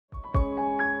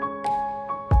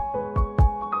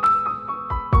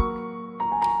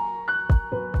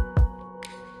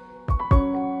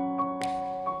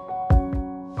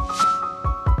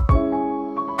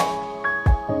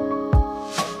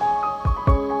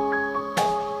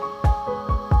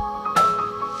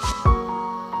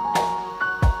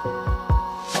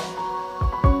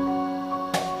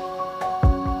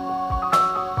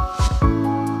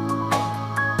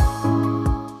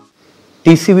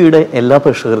TCVയുടെ എല്ലാ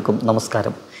പ്രേക്ഷകർക്കും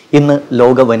നമസ്കാരം. ഇന്ന്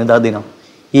ലോക വനിതാ ദിനം.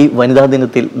 ഈ വനിതാ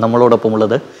ദിനത്തിൽ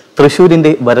നമ്മളോടൊപ്പമുള്ളത്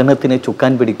തൃശ്ശൂരിൻ്റെ ഭരണത്തിന്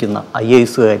ചുക്കാൻ പിടിക്കുന്ന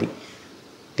I.A.എസുകാരി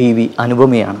TV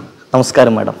അനുപമയാണ്.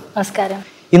 നമസ്കാരം മാഡം. നമസ്കാരം.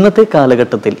 ഇന്നത്തെ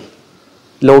കാലഘട്ടത്തിൽ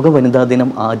ലോക വനിതാ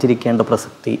ദിനം ആചരിക്കേണ്ട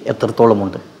പ്രസക്തി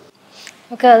എത്രത്തോളമുണ്ട്?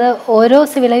 അത് ഓരോ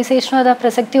സിവിലൈസേഷനും അത്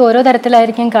പ്രസക്തി ഓരോ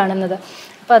തരത്തിലായിരിക്കും കാണുന്നത്.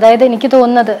 അപ്പോൾ അതായത് എനിക്ക്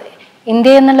തോന്നുന്നത്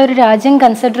ഇന്ത്യ എന്നുള്ളൊരു രാജ്യം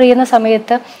കൺസിഡർ ചെയ്യുന്ന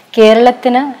സമയത്ത്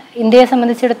കേരളത്തിന് ഇന്ത്യയെ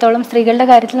സംബന്ധിച്ചിടത്തോളം സ്ത്രീകളുടെ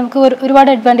കാര്യത്തിൽ നമുക്ക് ഒരുപാട്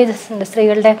അഡ്വാൻറ്റേജസ് ഉണ്ട്.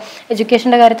 സ്ത്രീകളുടെ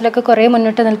എഡ്യൂക്കേഷൻ്റെ കാര്യത്തിലൊക്കെ കുറേ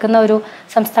മുന്നിട്ട് നിൽക്കുന്ന ഒരു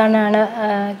സംസ്ഥാനമാണ്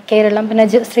കേരളം. പിന്നെ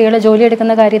സ്ത്രീകളെ ജോലി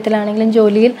എടുക്കുന്ന കാര്യത്തിലാണെങ്കിലും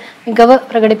ജോലിയിൽ മികവ്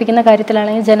പ്രകടിപ്പിക്കുന്ന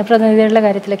കാര്യത്തിലാണെങ്കിലും ജനപ്രതിനിധികളുടെ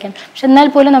കാര്യത്തിലൊക്കെയാണ്. പക്ഷെ എന്നാൽ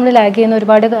പോലും നമ്മൾ ലാഗ് ചെയ്യുന്ന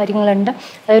ഒരുപാട് കാര്യങ്ങളുണ്ട്.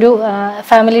 ഒരു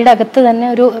ഫാമിലിയുടെ അകത്ത് തന്നെ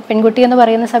ഒരു പെൺകുട്ടി എന്ന്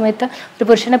പറയുന്ന സമയത്ത് ഒരു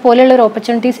പുരുഷനെ പോലെയുള്ള ഒരു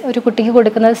ഓപ്പർച്യൂണിറ്റീസ് ഒരു കുട്ടിക്ക്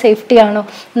കൊടുക്കുന്നത് സേഫ്റ്റി ആണോ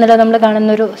എന്നുള്ളത് നമ്മൾ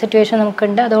കാണുന്ന ഒരു സിറ്റുവേഷൻ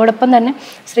നമുക്കുണ്ട്. അതോടൊപ്പം തന്നെ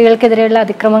സ്ത്രീകൾക്കെതിരെയുള്ള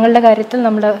അതിക്രമങ്ങളുടെ കാര്യത്തിൽ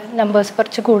നമ്മുടെ നമ്പേഴ്സ്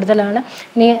കുറച്ച് കൂടുതലാണ്.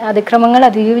 ഇനി അതിക്രമങ്ങൾ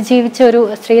അതിജീവിച്ച ഒരു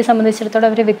സ്ത്രീയെ സംബന്ധിച്ചിടത്തോളം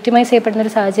അവർ വിക്ടിമൈസ് ചെയ്യപ്പെടുന്ന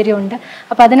ഒരു സാഹചര്യമുണ്ട്.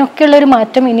 അപ്പോൾ അതിനൊക്കെയുള്ളൊരു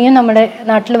മാറ്റം ഇനിയും നമ്മുടെ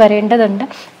നാട്ടിൽ വരേണ്ടതുണ്ട്.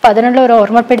 അപ്പോൾ അതിനുള്ള ഒരു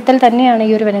ഓർമ്മപ്പെടുത്തൽ തന്നെയാണ്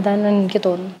ഈ ഒരു വനിതാ ദിനം എനിക്ക്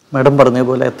തോന്നുന്നു. മാഡം പറഞ്ഞ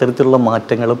പോലെ അത്തരത്തിലുള്ള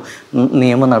മാറ്റങ്ങളും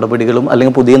നിയമ നടപടികളും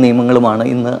അല്ലെങ്കിൽ പുതിയ നിയമങ്ങളുമാണ്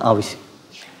ഇന്ന് ആവശ്യം.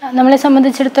 നമ്മളെ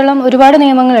സംബന്ധിച്ചിടത്തോളം ഒരുപാട്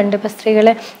നിയമങ്ങളുണ്ട്. ഇപ്പോൾ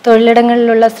സ്ത്രീകളെ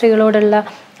തൊഴിലിടങ്ങളിലുള്ള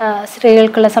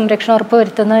സ്ത്രീകൾക്കുള്ള സംരക്ഷണം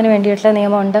ഉറപ്പുവരുത്തുന്നതിന് വേണ്ടിയിട്ടുള്ള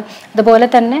നിയമമുണ്ട്. അതുപോലെ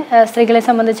തന്നെ സ്ത്രീകളെ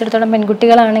സംബന്ധിച്ചിടത്തോളം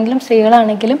പെൺകുട്ടികളാണെങ്കിലും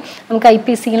സ്ത്രീകളാണെങ്കിലും നമുക്ക്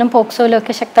IPCയിലും പോക്സോയിലും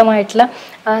ഒക്കെ ശക്തമായിട്ടുള്ള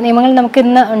നിയമങ്ങൾ നമുക്ക്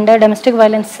ഇന്ന് ഉണ്ട്. ഡൊമസ്റ്റിക്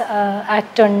വയലൻസ്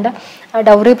ആക്ട് ഉണ്ട്,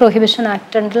 ഡൗറി പ്രൊഹിബിഷൻ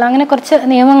ആക്ട് ഉണ്ടല്ലോ, അങ്ങനെ കുറച്ച്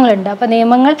നിയമങ്ങളുണ്ട്. അപ്പോൾ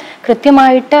നിയമങ്ങൾ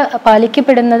കൃത്യമായിട്ട്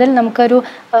പാലിക്കപ്പെടുന്നതിൽ നമുക്കൊരു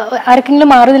ആർക്കെങ്കിലും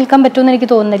മാറി നിൽക്കാൻ പറ്റുമെന്ന് എനിക്ക്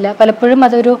തോന്നുന്നില്ല. പലപ്പോഴും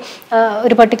അതൊരു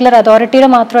പർട്ടിക്കുലർ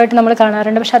അതോറിറ്റിയുടെ മാത്രമായിട്ട് നമ്മൾ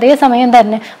കാണാറുണ്ട്. പക്ഷെ അതേ സമയം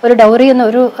തന്നെ ഒരു ഡൗറി എന്ന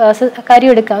ഒരു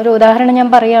കാര്യം എടുക്കാം. ഒരു ഉദാഹരണം ഞാൻ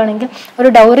പറയുകയാണെങ്കിൽ, ഒരു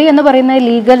ഡൗറി എന്ന് പറയുന്നത്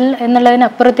ലീഗൽ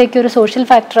എന്നുള്ളതിനപ്പുറത്തേക്ക് ഒരു സോഷ്യൽ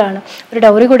ഫാക്ടറാണ്. ഒരു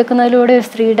ഡൗറി കൊടുക്കുന്നതിലൂടെ ഒരു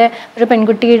സ്ത്രീയുടെ ഒരു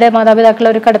പെൺകുട്ടിയുടെ മാതാപിതാക്കൾ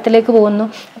ഒരു കടത്തിലേക്ക് പോകുന്നു.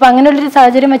 അപ്പോൾ അങ്ങനെയുള്ളൊരു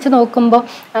സാഹചര്യം വെച്ച് നോക്കുമ്പോൾ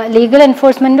ലീഗൽ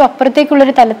എൻഫോഴ്സ്മെൻറ്റും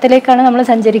അപ്പുറത്തേക്കുള്ളൊരു തലത്തിലേക്കാണ് നമ്മൾ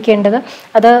സഞ്ചരിക്കേണ്ടത്.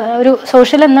 അത് ഒരു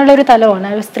സോഷ്യൽ എന്നുള്ളൊരു തലമാണ്.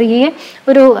 ഒരു സ്ത്രീയെ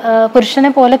ഒരു പുരുഷനെ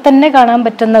പോലെ തന്നെ കാണാൻ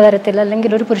പറ്റുന്ന തരത്തിൽ,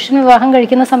 അല്ലെങ്കിൽ ഒരു പുരുഷൻ വിവാഹം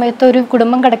കഴിക്കുന്ന സമയത്ത് ഒരു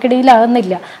കുടുംബം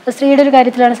കടക്കിടിയിലാകുന്നില്ല. അത് സ്ത്രീയുടെ ഒരു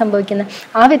കാര്യത്തിലാണ് സംഭവിക്കുന്നത്.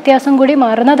 ആ വ്യത്യാസം കൂടി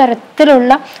മാറുന്ന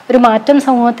തരത്തിലുള്ള ഒരു മാറ്റം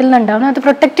സമൂഹത്തിൽ നിന്നുണ്ടാവണം. അത്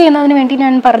പ്രൊട്ടക്ട് ചെയ്യുന്നതിന് വേണ്ടി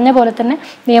ഞാൻ പറഞ്ഞ പോലെ തന്നെ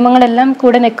നിയമങ്ങളെല്ലാം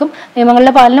കൂടെ നിൽക്കും.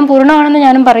 നിയമങ്ങളുടെ പാലനം പൂർണ്ണമാണെന്ന്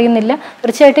ഞാനും പറയുന്നില്ല.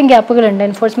 തീർച്ചയായിട്ടും ഗ്യാപ്പുകളുണ്ട്.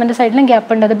 എൻഫോഴ്സ്മെൻറ്റ് സൈഡിലും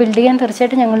ഗ്യാപ്പുണ്ട്. അത് ബിൽഡ് ചെയ്യാൻ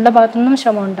തീർച്ചയായിട്ടും ഞങ്ങളുടെ ഭാഗത്തുനിന്നും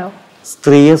ശ്രമം ഉണ്ടാവും.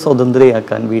 സ്ത്രീയെ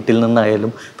സ്വതന്ത്രയാക്കാൻ വീട്ടിൽ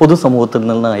നിന്നായാലും പൊതുസമൂഹത്തിൽ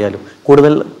നിന്നായാലും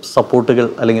കൂടുതൽ സപ്പോർട്ടുകൾ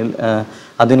അല്ലെങ്കിൽ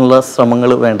അതിനുള്ള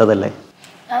ശ്രമങ്ങൾ വേണ്ടതല്ലേ?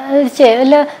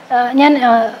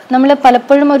 നമ്മൾ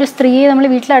പലപ്പോഴും ഒരു സ്ത്രീയെ നമ്മൾ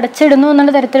വീട്ടിൽ അടച്ചിടുന്നു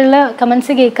എന്നുള്ള തരത്തിലുള്ള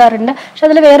കമൻസ് കേൾക്കാറുണ്ട്. പക്ഷെ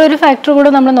അതിൽ വേറൊരു ഫാക്ടർ കൂടെ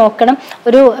നമ്മൾ നോക്കണം.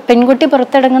 ഒരു പെൺകുട്ടി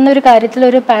പുറത്തിറങ്ങുന്ന ഒരു കാര്യത്തിൽ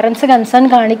ഒരു പാരൻസ് കൺസേൺ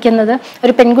കാണിക്കുന്നത്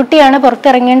ഒരു പെൺകുട്ടിയാണ്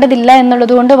പുറത്തിറങ്ങേണ്ടതില്ല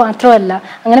എന്നുള്ളത് കൊണ്ട് മാത്രമല്ല.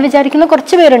 അങ്ങനെ വിചാരിക്കുന്ന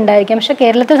കുറച്ച് പേരുണ്ടായിരിക്കും. പക്ഷെ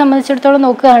കേരളത്തെ സംബന്ധിച്ചിടത്തോളം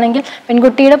നോക്കുകയാണെങ്കിൽ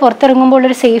പെൺകുട്ടിയുടെ പുറത്തിറങ്ങുമ്പോൾ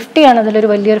ഒരു സേഫ്റ്റിയാണ്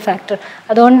അതിലൊരു വലിയൊരു ഫാക്ടർ.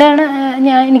 അതുകൊണ്ടാണ്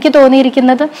എനിക്ക്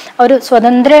തോന്നിയിരിക്കുന്നത് ഒരു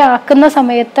സ്വതന്ത്രയാക്കുന്ന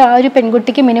സമയത്ത് ആ ഒരു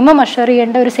പെൺകുട്ടിക്ക് മിനിമം അഷർ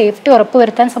ചെയ്യേണ്ട ഒരു സേഫ്റ്റി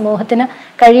ഉറപ്പുവരുത്താൻ സമൂഹത്തിന്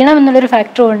കഴിയണം എന്നുള്ളൊരു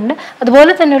ഫാക്ടറും ഉണ്ട്.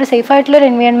 അതുപോലെ തന്നെ ഒരു സേഫ് ആയിട്ടുള്ളൊരു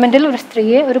എൻവയോൺമെൻറ്റിൽ ഒരു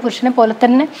സ്ത്രീയെ ഒരു പുരുഷനെ പോലെ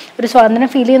തന്നെ ഒരു സ്വാതന്ത്ര്യം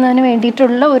ഫീൽ ചെയ്യുന്നതിന്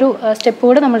വേണ്ടിയിട്ടുള്ള ഒരു സ്റ്റെപ്പ്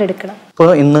കൂടെ നമ്മൾ എടുക്കണം. ഇപ്പോൾ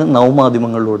ഇന്ന്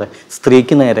നവമാധ്യമങ്ങളിലൂടെ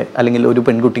സ്ത്രീക്ക് നേരെ അല്ലെങ്കിൽ ഒരു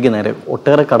പെൺകുട്ടിക്ക് നേരെ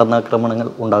ഒട്ടേറെ കടന്നാക്രമണങ്ങൾ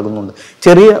ഉണ്ടാകുന്നുണ്ട്.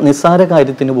 ചെറിയ നിസ്സാര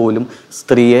കാര്യത്തിന് പോലും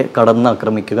സ്ത്രീയെ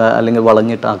കടന്നാക്രമിക്കുക അല്ലെങ്കിൽ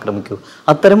വളഞ്ഞിട്ട് ആക്രമിക്കുക,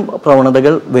 അത്തരം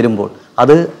പ്രവണതകൾ വരുമ്പോൾ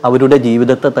അത് അവരുടെ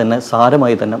ജീവിതത്തെ തന്നെ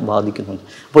സാരമായി തന്നെ ബാധിക്കുന്നുണ്ട്.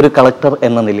 അപ്പോൾ ഒരു കളക്ടർ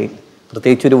എന്ന നിലയിൽ,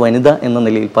 പ്രത്യേകിച്ച് ഒരു വനിത എന്ന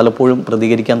നിലയിൽ പലപ്പോഴും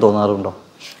പ്രതികരിക്കാൻ തോന്നാറുണ്ടോ?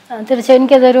 തീർച്ചയായും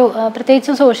എനിക്കതൊരു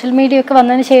പ്രത്യേകിച്ചും സോഷ്യൽ മീഡിയ ഒക്കെ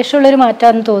വന്നതിന് ശേഷമുള്ളൊരു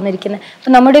മാറ്റമാണെന്ന് തോന്നിയിരിക്കുന്നത്.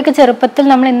 അപ്പം നമ്മുടെയൊക്കെ ചെറുപ്പത്തിൽ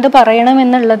നമ്മൾ എന്ത് പറയണം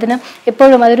എന്നുള്ളതിന്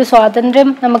എപ്പോഴും അതൊരു സ്വാതന്ത്ര്യം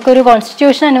നമുക്കൊരു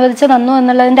കോൺസ്റ്റിറ്റ്യൂഷൻ അനുവദിച്ച് തന്നു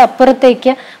എന്നുള്ളതിൻ്റെ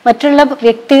അപ്പുറത്തേക്ക് മറ്റുള്ള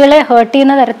വ്യക്തികളെ ഹേർട്ട്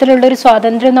ചെയ്യുന്ന തരത്തിലുള്ളൊരു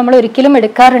സ്വാതന്ത്ര്യം നമ്മൾ ഒരിക്കലും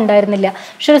എടുക്കാറുണ്ടായിരുന്നില്ല.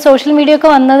 പക്ഷെ ഒരു സോഷ്യൽ മീഡിയ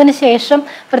ഒക്കെ വന്നതിന് ശേഷം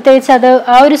പ്രത്യേകിച്ച് അത്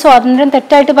ആ ഒരു സ്വാതന്ത്ര്യം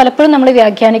തെറ്റായിട്ട് പലപ്പോഴും നമ്മൾ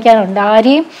വ്യാഖ്യാനിക്കാറുണ്ട്.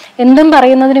 ആരെയും എന്തും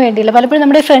പറയുന്നതിന് വേണ്ടിയില്ല. പലപ്പോഴും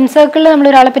നമ്മുടെ ഫ്രണ്ട് സർക്കിളിൽ നമ്മൾ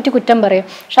ഒരാളെ പറ്റി കുറ്റം പറയും.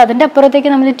 പക്ഷെ അതിൻ്റെ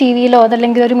അപ്പുറത്തേക്ക് നമ്മൾ TV-യിലോ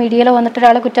അതല്ലെങ്കിൽ ഒരു മീഡിയയിലോ വന്നിട്ട്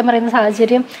ഒരാളെ കുറ്റം പറയുന്ന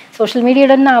സാഹചര്യം സോഷ്യൽ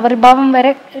മീഡിയയുടെ ഒരു ആവിർഭാവം വരെ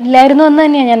ഇല്ലായിരുന്നു എന്ന്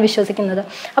തന്നെയാണ് ഞാൻ വിശ്വസിക്കുന്നത്.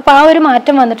 അപ്പോൾ ആ ഒരു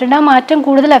മാറ്റം വന്നിട്ടുണ്ട്. ആ മാറ്റം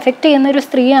കൂടുതൽ എഫക്റ്റ് ചെയ്യുന്ന ഒരു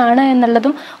സ്ത്രീയാണ്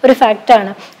എന്നുള്ളതും ഒരു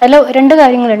ഫാക്റ്റാണ്. അതിൽ രണ്ട്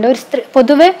കാര്യങ്ങളുണ്ട്. ഒരു സ്ത്രീ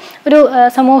പൊതുവെ ഒരു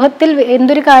സമൂഹത്തിൽ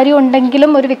എന്തൊരു കാര്യം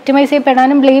ഉണ്ടെങ്കിലും ഒരു വിക്ടിമൈസ്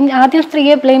ചെയ്യപ്പെടാനും ആദ്യം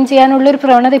സ്ത്രീയെ ബ്ലെയിം ചെയ്യാനുള്ള ഒരു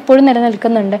പ്രവണത ഇപ്പോഴും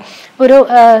നിലനിൽക്കുന്നുണ്ട്. ഒരു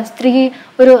സ്ത്രീ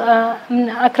ഒരു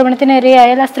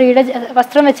ആക്രമണത്തിനിരയായാൽ ആ സ്ത്രീയുടെ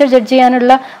വസ്ത്രം വെച്ച് ജഡ്ജ്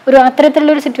ചെയ്യാനുള്ള ഒരു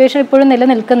അത്തരത്തിലുള്ള ഒരു സിറ്റുവേഷൻ ഇപ്പോഴും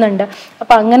നിലനിൽക്കുന്നുണ്ട്.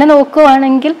 അപ്പം അങ്ങനെ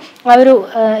നോക്കുകയാണെങ്കിൽ ആ ഒരു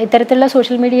ഇത്തരത്തിലുള്ള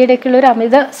സോഷ്യൽ മീഡിയയുടെയൊക്കെയുള്ള ഒരു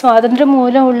അമിത സ്വാതന്ത്ര്യം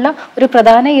മൂലമുള്ള ഒരു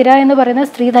പ്രധാന ഇര എന്ന് പറയുന്നത്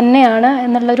സ്ത്രീ തന്നെയാണ്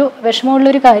എന്നുള്ളൊരു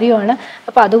വിഷമമുള്ളൊരു കാര്യമാണ്.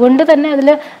 അപ്പോൾ അതുകൊണ്ട് തന്നെ അതിൽ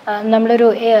നമ്മളൊരു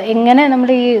എങ്ങനെ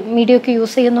നമ്മൾ ഈ മീഡിയ ഒക്കെ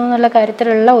യൂസ് ചെയ്യുന്നു എന്നുള്ള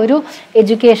കാര്യത്തിലുള്ള ഒരു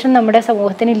എഡ്യൂക്കേഷൻ നമ്മുടെ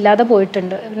സമൂഹത്തിന് ഇല്ലാതെ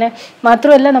പോയിട്ടുണ്ട്. പിന്നെ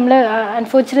മാത്രമല്ല നമ്മൾ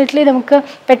അൺഫോർച്ചുനേറ്റ്ലി നമുക്ക്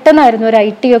പെട്ടെന്നായിരുന്നു ഒരു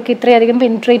IT ഒക്കെ ഇത്രയധികം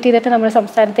പെനിട്രേറ്റ് ചെയ്തിട്ട് നമ്മുടെ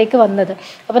സംസ്ഥാനത്തേക്ക് വന്നത്.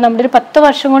 അപ്പോൾ നമ്മുടെ ഒരു 10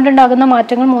 വർഷം കൊണ്ടുണ്ടാകുന്ന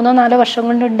മാറ്റങ്ങൾ 3-4 വർഷം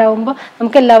കൊണ്ട് ഉണ്ടാകുമ്പോൾ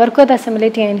നമുക്ക് എല്ലാവർക്കും അത്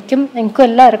അസിമുലേറ്റ് ചെയ്യാം. എനിക്കും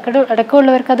എല്ലാ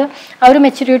അടക്കമുള്ളവർക്ക് അത് ആ ഒരു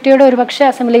മെച്യൂരിറ്റിയോടെ ഒരുപക്ഷെ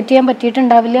അസിമുലേറ്റ് ചെയ്യാൻ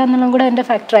പറ്റിയിട്ടുണ്ടാവില്ല എന്നുള്ളതും കൂടെ അതിൻ്റെ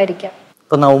ഫാക്ടറായിരിക്കാം.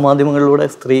 ഇപ്പോൾ നവമാധ്യമങ്ങളിലൂടെ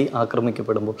സ്ത്രീ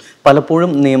ആക്രമിക്കപ്പെടുമ്പോൾ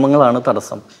പലപ്പോഴും നിയമങ്ങളാണ്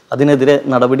തടസ്സം. അതിനെതിരെ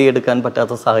നടപടിയെടുക്കാൻ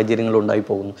പറ്റാത്ത സാഹചര്യങ്ങൾ ഉണ്ടായി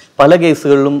പോകുന്നു. പല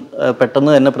കേസുകളിലും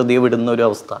പെട്ടെന്ന് തന്നെ പ്രതിയെ വിടുന്ന ഒരു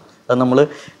അവസ്ഥ. അത് നമ്മൾ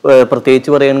പ്രത്യേകിച്ച്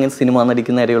പറയുകയാണെങ്കിൽ സിനിമ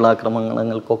നടിക്ക് നേരെയുള്ള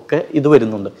ആക്രമണങ്ങൾക്കൊക്കെ ഇത്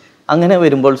വരുന്നുണ്ട്. അങ്ങനെ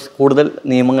വരുമ്പോൾ കൂടുതൽ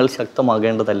നിയമങ്ങൾ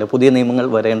ശക്തമാകേണ്ടതല്ലേ, പുതിയ നിയമങ്ങൾ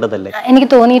വരേണ്ടതല്ലേ? എനിക്ക്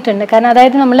തോന്നിയിട്ടുണ്ട്. കാരണം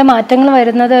അതായത് നമ്മളെ മാറ്റങ്ങൾ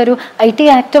വരുന്നത് ഒരു IT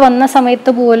ആക്ട് വന്ന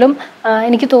സമയത്ത് പോലും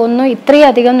എനിക്ക് തോന്നുന്നു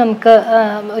ഇത്രയധികം നമുക്ക്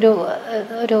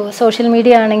ഒരു സോഷ്യൽ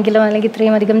മീഡിയ ആണെങ്കിലും അല്ലെങ്കിൽ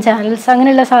ഇത്രയും അധികം ചാനൽസ്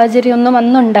അങ്ങനെയുള്ള സാഹചര്യമൊന്നും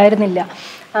അന്നുണ്ടായിരുന്നില്ല.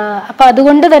 അപ്പോൾ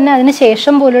അതുകൊണ്ട് തന്നെ അതിന്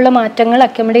ശേഷം പോലുള്ള മാറ്റങ്ങൾ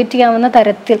അക്കോമഡേറ്റ് ചെയ്യാവുന്ന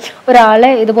തരത്തിൽ ഒരാളെ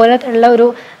ഇതുപോലെ ഉള്ള ഒരു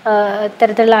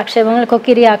തരത്തിലുള്ള ആക്ഷേപങ്ങൾക്കൊക്കെ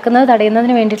ഇരയാക്കുന്നത്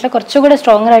തടയുന്നതിന് വേണ്ടിയിട്ടുള്ള കുറച്ചുകൂടെ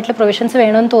സ്ട്രോങ്ങർ ആയിട്ടുള്ള പ്രൊവിഷൻസ്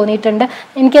വേണമെന്ന് തോന്നിയിട്ടുണ്ട്.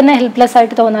 എനിക്ക് തന്നെ ഹെൽപ്ലെസ്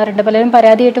ആയിട്ട് തോന്നാറുണ്ട്. പലരും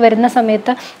പരാതിയായിട്ട് വരുന്ന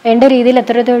സമയത്ത് വേണ്ട രീതിയിൽ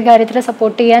എത്രയൊരു കാര്യത്തിൽ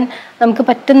സപ്പോർട്ട് ചെയ്യാൻ നമുക്ക്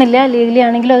പറ്റുന്നില്ല, ലീഗലി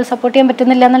ആണെങ്കിലും അത് സപ്പോർട്ട് ചെയ്യാൻ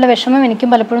പറ്റുന്നില്ല എന്നുള്ള വിഷമം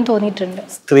എനിക്കും പലപ്പോഴും തോന്നിയിട്ടുണ്ട്.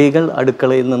 സ്ത്രീകൾ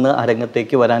അടുക്കളയിൽ നിന്ന്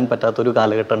അരങ്ങത്തേക്ക് വരാൻ പറ്റാത്തൊരു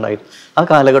കാലഘട്ടം ഉണ്ടായിരുന്നു. ആ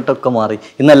കാലഘട്ടമൊക്കെ മാറി.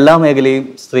 ഇന്ന് എല്ലാ മേഖലയും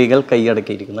സ്ത്രീകൾ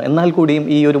കൈയടക്കിയിരിക്കുന്നു. എന്നാൽ കൂടിയും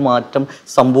ഈ ഒരു മാറ്റം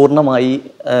സമ്പൂർണ്ണമായി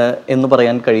എന്ന്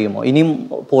പറയാൻ കഴിയുമോ? ഇനിയും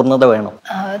പൂർണ്ണത വേണം?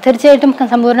 തീർച്ചയായിട്ടും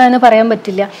സമ്പൂർണ്ണ എന്ന് പറയാൻ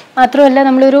പറ്റില്ല. മാത്രമല്ല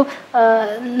നമ്മളൊരു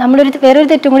വേറൊരു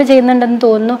തെറ്റും കൂടി ചെയ്യുന്നുണ്ടെന്ന്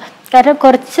തോന്നുന്നു. കാരണം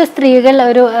കുറച്ച് സ്ത്രീകൾ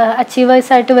ഒരു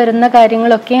അച്ചീവേഴ്സായിട്ട് വരുന്ന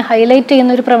കാര്യങ്ങളൊക്കെ ഹൈലൈറ്റ്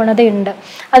ചെയ്യുന്ന ഒരു പ്രവണതയുണ്ട്.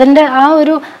 അതിൻ്റെ ആ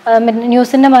ഒരു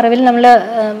ന്യൂസിൻ്റെ മറവിൽ നമ്മൾ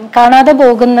കാണാതെ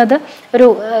പോകുന്നത് ഒരു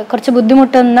കുറച്ച്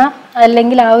ബുദ്ധിമുട്ടുന്ന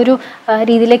അല്ലെങ്കിൽ ആ ഒരു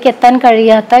രീതിയിലേക്ക് എത്താൻ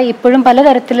കഴിയാത്ത ഇപ്പോഴും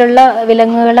പലതരത്തിലുള്ള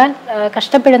വിലങ്ങുകളാൽ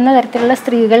കഷ്ടപ്പെടുന്ന തരത്തിലുള്ള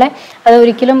സ്ത്രീകളെ അത്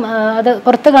ഒരിക്കലും അത്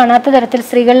പുറത്ത് കാണാത്ത തരത്തിൽ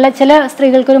ചില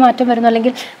സ്ത്രീകൾക്കൊരു മാറ്റം വരുന്നു,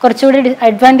 അല്ലെങ്കിൽ കുറച്ചുകൂടി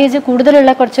അഡ്വാൻറ്റേജ്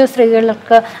കൂടുതലുള്ള കുറച്ച്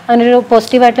സ്ത്രീകൾക്ക് അങ്ങനൊരു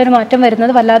പോസിറ്റീവായിട്ടൊരു മാറ്റം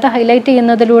വരുന്നത് വല്ലാതെ ഹൈലൈറ്റ്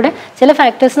ചെയ്യുന്നതിലൂടെ ചില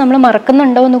ഫാക്ടേഴ്സ് നമ്മൾ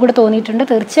മറക്കുന്നുണ്ടോ എന്ന് കൂടെ തോന്നിയിട്ടുണ്ട്.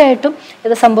 തീർച്ചയായിട്ടും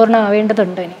ഇത്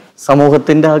സമ്പൂർണ്ണമാവേണ്ടതുണ്ട്. ഇനി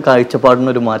സമൂഹത്തിൻ്റെ ആ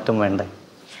കാഴ്ചപ്പാടിനൊരു മാറ്റം വേണ്ടേ?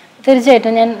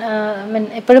 തീർച്ചയായിട്ടും ഞാൻ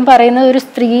എപ്പോഴും പറയുന്നത് ഒരു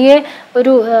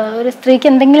സ്ത്രീക്ക്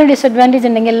എന്തെങ്കിലും ഡിസഡ്വാൻറ്റേജ്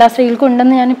ഉണ്ടെങ്കിൽ എല്ലാ സ്ത്രീകൾക്കും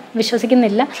ഉണ്ടെന്ന് ഞാൻ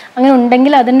വിശ്വസിക്കുന്നില്ല. അങ്ങനെ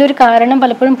ഉണ്ടെങ്കിൽ അതിൻ്റെ ഒരു കാരണം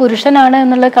പലപ്പോഴും പുരുഷനാണ്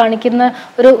എന്നുള്ളത് കാണിക്കുന്ന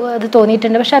ഇത്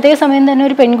തോന്നിയിട്ടുണ്ട്. പക്ഷെ അതേസമയം തന്നെ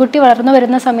ഒരു പെൺകുട്ടി വളർന്നു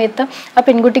വരുന്ന സമയത്ത് ആ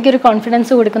പെൺകുട്ടിക്ക് ഒരു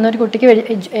കോൺഫിഡൻസ് കൊടുക്കുന്ന, ഒരു കുട്ടിക്ക്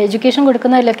എഡ്യൂക്കേഷൻ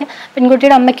കൊടുക്കുന്നതിലൊക്കെ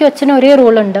പെൺകുട്ടിയുടെ അമ്മയ്ക്കും അച്ഛനും ഒരേ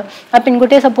റോളുണ്ട്. ആ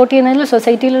പെൺകുട്ടിയെ സപ്പോർട്ട് ചെയ്യുന്നതിൽ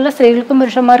സൊസൈറ്റിയിലുള്ള സ്ത്രീകൾക്കും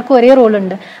പുരുഷന്മാർക്കും ഒരേ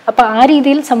റോളുണ്ട്. അപ്പോൾ ആ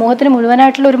രീതിയിൽ സമൂഹത്തിന്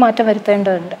മുഴുവനായിട്ടുള്ള ഒരു മാറ്റം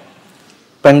വരുത്തേണ്ടതുണ്ട്.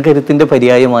 പെൺകരുത്തിൻ്റെ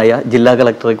പര്യായമായ ജില്ലാ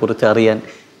കളക്ടറെ കുറിച്ച് അറിയാൻ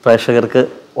പ്രേക്ഷകർക്ക്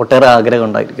ഒട്ടേറെ ആഗ്രഹം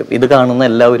ഉണ്ടായിരിക്കും. ഇത് കാണുന്ന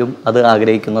എല്ലാവരും അത്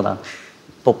ആഗ്രഹിക്കുന്നതാണ്.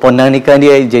 ഇപ്പോൾ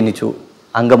പൊന്നാനിക്കാരിയായി ജനിച്ചു,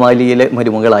 അങ്കമാലിയിലെ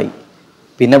മരുമകളായി,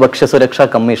 പിന്നെ ഭക്ഷ്യസുരക്ഷാ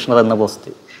കമ്മീഷണർ എന്ന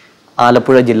പോസ്റ്റ്,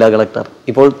 ആലപ്പുഴ ജില്ലാ കളക്ടർ,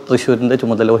 ഇപ്പോൾ തൃശ്ശൂരിൻ്റെ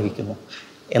ചുമതല വഹിക്കുന്നു.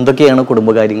 എന്തൊക്കെയാണ്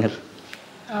കുടുംബകാര്യങ്ങൾ?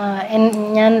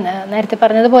 ഞാൻ നേരത്തെ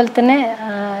പറഞ്ഞതുപോലെ തന്നെ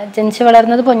ജനിച്ചു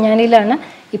വളർന്നത് പൊന്നാനിയിലാണ്.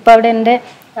 ഇപ്പോൾ അവിടെ എൻ്റെ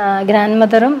ഗ്രാൻഡ്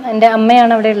മദറും എൻ്റെ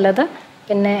അമ്മയാണ് അവിടെ ഉള്ളത്.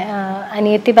 പിന്നെ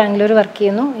അനിയത്തി ബാംഗ്ലൂർ വർക്ക്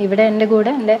ചെയ്യുന്നു. ഇവിടെ എൻ്റെ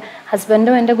കൂടെ എൻ്റെ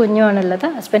ഹസ്ബൻഡും എൻ്റെ കുഞ്ഞുമാണുള്ളത്.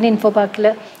 ഹസ്ബൻഡ് ഇൻഫോ പാർക്കിൽ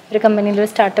ഒരു കമ്പനിയിൽ ഒരു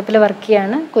സ്റ്റാർട്ടപ്പിൽ വർക്ക്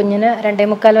ചെയ്യാണ്. കുഞ്ഞിന്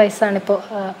 2.25 വയസ്സാണിപ്പോൾ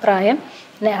പ്രായം.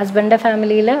 പിന്നെ ഹസ്ബൻഡിൻ്റെ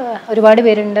ഫാമിലിയിൽ ഒരുപാട്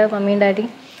പേരുണ്ട്. മമ്മിയും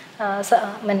ഡാഡിയും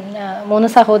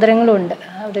 3 സഹോദരങ്ങളും ഉണ്ട്.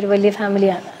 അവിടെ ഒരു വലിയ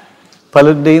ഫാമിലിയാണ്.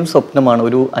 പലരുടെയും സ്വപ്നമാണ്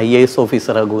ഒരു I.A.S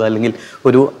ഓഫീസറാകുക, അല്ലെങ്കിൽ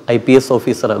ഒരു I.P.S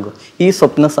ഓഫീസറാകുക. ഈ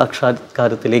സ്വപ്ന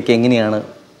സാക്ഷാത്കാരത്തിലേക്ക് എങ്ങനെയാണ്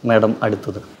മാഡം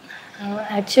അടുത്തത്?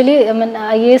 ആക്ച്വലി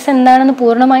I.A.S എന്താണെന്ന്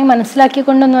പൂർണ്ണമായും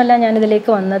മനസ്സിലാക്കിക്കൊണ്ടൊന്നുമല്ല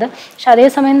ഞാനിതിലേക്ക് വന്നത്. പക്ഷെ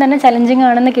അതേസമയം തന്നെ ചലഞ്ചിങ്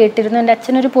ആണെന്ന് കേട്ടിരുന്നു. എൻ്റെ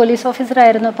അച്ഛനൊരു പോലീസ്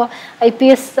ഓഫീസറായിരുന്നു. അപ്പോൾ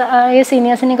I.P.S I.A.S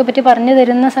സീനിയേഴ്സിനെയൊക്കെ പറ്റി പറഞ്ഞു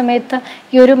തരുന്ന സമയത്ത്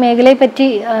ഈ ഒരു മേഖലയെ പറ്റി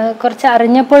കുറച്ച്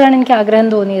അറിഞ്ഞപ്പോഴാണ് എനിക്ക് ആഗ്രഹം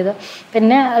തോന്നിയത്.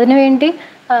 പിന്നെ അതിനുവേണ്ടി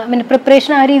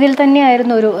പ്രിപ്പറേഷൻ ആ രീതിയിൽ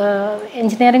തന്നെയായിരുന്നു. ഒരു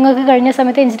എഞ്ചിനീയറിംഗ് ഒക്കെ കഴിഞ്ഞ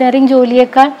സമയത്ത് എഞ്ചിനീയറിംഗ്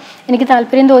ജോലിയേക്കാൾ എനിക്ക്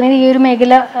താല്പര്യം തോന്നിയത് ഈ ഒരു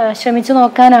മേഖല ശ്രമിച്ചു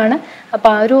നോക്കാനാണ്. അപ്പോൾ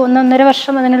ആ ഒരു 1.5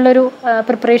 വർഷം അതിനുള്ളൊരു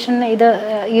പ്രിപ്പറേഷൻ,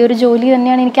 ഈ ഒരു ജോലി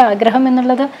തന്നെയാണ് എനിക്ക് ആഗ്രഹം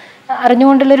എന്നുള്ളത്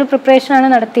അറിഞ്ഞുകൊണ്ടുള്ളൊരു പ്രിപ്പറേഷനാണ്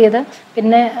നടത്തിയത്.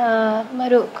 പിന്നെ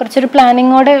കുറച്ചൊരു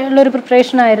പ്ലാനിങ്ങോടെ ഉള്ളൊരു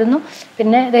പ്രിപ്പറേഷനായിരുന്നു.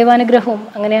 പിന്നെ ദൈവാനുഗ്രഹവും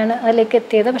അങ്ങനെയാണ് അതിലേക്ക്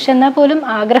എത്തിയത്. പക്ഷെ എന്നാൽ പോലും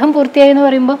ആഗ്രഹം പൂർത്തിയായി എന്ന്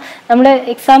പറയുമ്പോൾ നമ്മൾ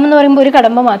എക്സാം എന്ന് പറയുമ്പോൾ ഒരു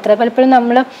കടമ്പ മാത്രമേ. പലപ്പോഴും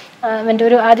നമ്മൾ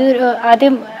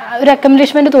ആദ്യം ഒരു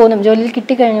അക്കംപ്ലിഷ്മെന്റ് തോന്നും ജോലിയിൽ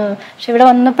കിട്ടിക്കഴിഞ്ഞു. പക്ഷെ ഇവിടെ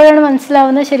വന്നപ്പോഴാണ്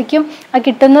മനസ്സിലാവുന്നത് ശരിക്കും ആ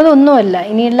കിട്ടുന്നതൊന്നുമല്ല.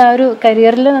 ഇനിയുള്ള ആ ഒരു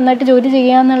കരിയറിൽ നന്നായിട്ട് ജോലി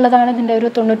ചെയ്യുക എന്നുള്ളതാണ് ഇതിൻ്റെ ഒരു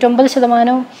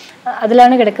 99%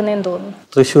 അതിലാണ് കിടക്കുന്നതെന്ന് തോന്നുന്നു.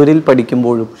 തൃശ്ശൂരിൽ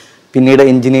പഠിക്കുമ്പോഴും പിന്നീട്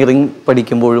എഞ്ചിനീയറിംഗ്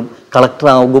പഠിക്കുമ്പോഴും കളക്ടർ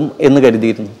ആകും എന്ന്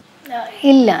കരുതിയിരുന്നു?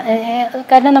 ഇല്ല,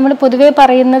 കാരണം നമ്മൾ പൊതുവേ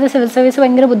പറയുന്നത് സിവിൽ സർവീസ്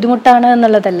ഭയങ്കര ബുദ്ധിമുട്ടാണ്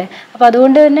എന്നുള്ളതല്ലേ. അപ്പോൾ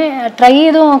അതുകൊണ്ട് തന്നെ ട്രൈ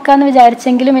ചെയ്ത് നോക്കാമെന്ന്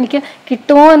വിചാരിച്ചെങ്കിലും എനിക്ക്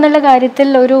കിട്ടുമോ എന്നുള്ള കാര്യത്തിൽ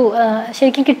ഒരു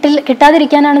ശരിക്കും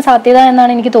കിട്ടാതിരിക്കാനാണ് സാധ്യത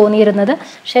എന്നാണ് എനിക്ക് തോന്നിയിരുന്നത്.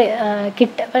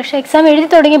 പക്ഷേ എക്സാം എഴുതി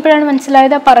തുടങ്ങിയപ്പോഴാണ്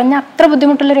മനസ്സിലായത് പറഞ്ഞ അത്ര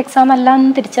ബുദ്ധിമുട്ടുള്ളൊരു എക്സാം അല്ല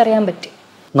എന്ന് തിരിച്ചറിയാൻ പറ്റി.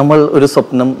 നമ്മൾ ഒരു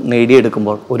സ്വപ്നം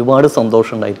നേടിയെടുക്കുമ്പോൾ ഒരുപാട്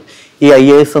സന്തോഷം ഉണ്ടായിരുന്നു. ഈ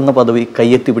I.A.S എന്ന പദവി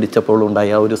കയ്യെത്തി പിടിച്ചപ്പോൾ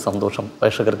ഉണ്ടായ ഒരു സന്തോഷം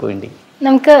പ്രേക്ഷകർക്ക് വേണ്ടി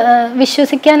നമുക്ക്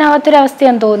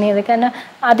വിശ്വസിക്കാനാവാത്തൊരവസ്ഥയാണ് തോന്നിയത്. കാരണം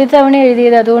ആദ്യത്തെ തവണ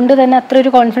എഴുതിയത്, അതുകൊണ്ട് തന്നെ അത്ര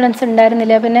ഒരു കോൺഫിഡൻസ്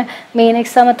ഉണ്ടായിരുന്നില്ല. പിന്നെ മെയിൻ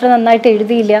എക്സാം അത്ര നന്നായിട്ട്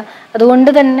എഴുതിയില്ല. അതുകൊണ്ട്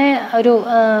തന്നെ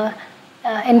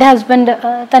എൻ്റെ ഹസ്ബൻഡ്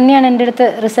തന്നെയാണ് എൻ്റെ അടുത്ത്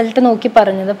റിസൾട്ട് നോക്കി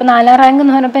പറഞ്ഞത്. അപ്പോൾ 4ാം റാങ്ക്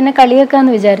എന്ന് പറഞ്ഞപ്പോൾ എന്നെ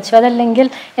കളിയാക്കാമെന്ന് വിചാരിച്ചു. അതല്ലെങ്കിൽ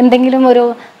എന്തെങ്കിലും ഒരു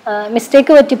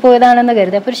മിസ്റ്റേക്ക് പറ്റിപ്പോയതാണെന്ന്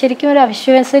കരുതി. അപ്പോൾ ശരിക്കും ഒരു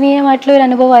അവിശ്വസനീയമായിട്ടുള്ള ഒരു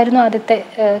അനുഭവമായിരുന്നു ആദ്യത്തെ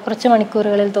കുറച്ച്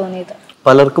മണിക്കൂറുകളിൽ തോന്നിയത്.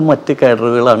 പലർക്കും മറ്റ്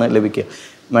കാഡറുകളാണ് ലഭിക്കുക.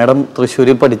 മാഡം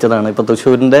തൃശ്ശൂരിൽ പഠിച്ചതാണ്, ഇപ്പോൾ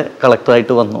തൃശ്ശൂരിൻ്റെ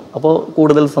കളക്ടറായിട്ട് വന്നു. അപ്പോൾ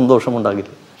കൂടുതൽ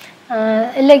സന്തോഷമുണ്ടാകില്ല?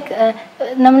 ലൈക്ക്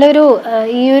നമ്മളൊരു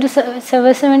ഈ ഒരു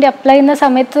സർവീസിന് വേണ്ടി അപ്ലൈ ചെയ്യുന്ന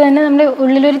സമയത്ത് തന്നെ നമ്മുടെ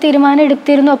ഉള്ളിലൊരു തീരുമാനം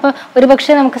എടുത്തിരുന്നു. അപ്പോൾ ഒരു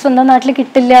പക്ഷേ നമുക്ക് സ്വന്തം നാട്ടിൽ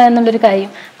കിട്ടില്ല എന്നുള്ളൊരു കാര്യം.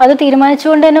 അത്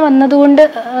തീരുമാനിച്ചുകൊണ്ട് തന്നെ വന്നതുകൊണ്ട്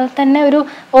തന്നെ ഒരു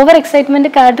ഓവർ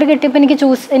എക്സൈറ്റ്മെൻറ്റ് കാഡർ കിട്ടിയപ്പോൾ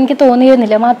എനിക്ക്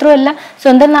തോന്നിയിരുന്നില്ല. മാത്രമല്ല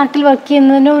സ്വന്തം നാട്ടിൽ വർക്ക്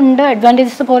ചെയ്യുന്നതിനും ഉണ്ട്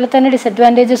അഡ്വാൻറ്റേജസ് പോലെ തന്നെ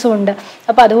ഡിസഡ്വാൻറ്റേജസും ഉണ്ട്.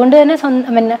 അപ്പോൾ അതുകൊണ്ട് തന്നെ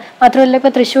പിന്നെ മാത്രമല്ല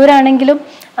ഇപ്പോൾ തൃശ്ശൂരാണെങ്കിലും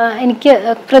എനിക്ക്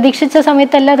പ്രതീക്ഷിച്ച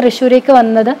സമയത്തല്ല തൃശ്ശൂരേക്ക്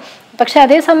വന്നത്. പക്ഷെ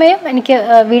അതേസമയം എനിക്ക്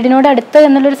വീടിനോട് അടുത്ത്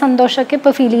എന്നുള്ളൊരു സന്തോഷമൊക്കെ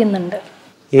ഇപ്പോൾ ഫീൽ ചെയ്യുന്നുണ്ട്.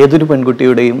 ഏതൊരു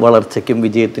പെൺകുട്ടിയുടെയും വളർച്ചയ്ക്കും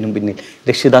വിജയത്തിനും പിന്നിൽ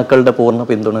രക്ഷിതാക്കളുടെ പൂർണ്ണ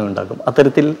പിന്തുണ ഉണ്ടാകും.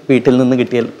 അത്തരത്തിൽ വീട്ടിൽ നിന്ന്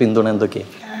കിട്ടിയ പിന്തുണ എന്തൊക്കെയാണ്?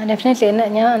 ഡെഫിനറ്റ്ലി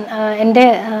എൻ്റെ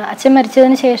അച്ഛൻ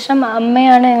മരിച്ചതിന് ശേഷം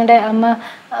അമ്മയാണ്, ഞങ്ങളുടെ അമ്മ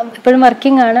ഇപ്പോഴും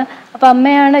വർക്കിംഗ് ആണ്. അപ്പോൾ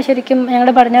അമ്മയാണ് ശരിക്കും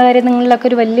ഞങ്ങളുടെ പഠന കാര്യങ്ങളിലൊക്കെ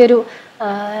ഒരു വലിയൊരു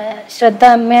ശ്രദ്ധ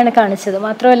അമ്മയാണ് കാണിച്ചത്.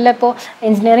 മാത്രമല്ല ഇപ്പോൾ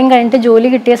എഞ്ചിനീയറിംഗ് കഴിഞ്ഞിട്ട് ജോലി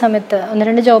കിട്ടിയ സമയത്ത്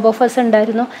 1-2 ജോബ് ഓഫേഴ്സ്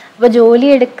ഉണ്ടായിരുന്നു. അപ്പോൾ ജോലി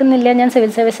എടുക്കുന്നില്ല, ഞാൻ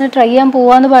സിവിൽ സർവീസിന് ട്രൈ ചെയ്യാൻ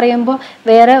പോവാന്ന് പറയുമ്പോൾ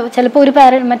വേറെ ചിലപ്പോൾ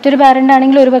മറ്റൊരു പാരൻ്റ്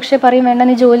ആണെങ്കിൽ ഒരു പക്ഷേ പറയും വേണ്ട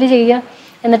നീ ജോലി ചെയ്യുക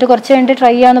എന്നിട്ട് കുറച്ച് കഴിഞ്ഞിട്ട്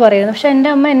ട്രൈ ചെയ്യാമെന്ന് പറയുന്നു. പക്ഷേ എൻ്റെ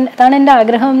അമ്മ അതാണ് എൻ്റെ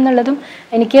ആഗ്രഹം എന്നുള്ളതും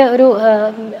എനിക്ക്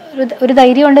ഒരു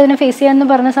ധൈര്യം ഉണ്ട് ഇതിനെ ഫേസ് ചെയ്യാമെന്ന്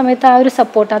പറഞ്ഞ സമയത്ത് ആ ഒരു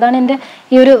സപ്പോർട്ട്, അതാണ്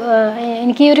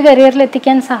എനിക്ക് ഈ ഒരു കരിയറിൽ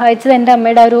എത്തിക്കാൻ സഹായിച്ചത് എൻ്റെ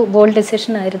അമ്മയുടെ ആ ഒരു ബോൾഡ്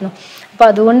ഡിസിഷൻ ആയിരുന്നു. അപ്പോൾ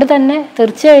അതുകൊണ്ട് തന്നെ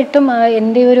തീർച്ചയായിട്ടും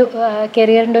എൻ്റെ ഒരു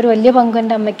കരിയറിൻ്റെ ഒരു വലിയ പങ്ക്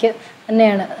എൻ്റെ അമ്മയ്ക്ക്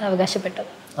തന്നെയാണ് അവകാശപ്പെട്ടത്.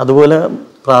 അതുപോലെ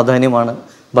പ്രാധാന്യമാണ്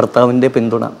ഭർത്താവിൻ്റെ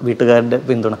പിന്തുണ, വീട്ടുകാരുടെ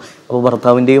പിന്തുണ. അപ്പോൾ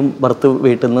ഭർത്താവ്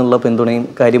വീട്ടിൽ നിന്നുള്ള പിന്തുണയും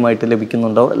കാര്യമായിട്ട്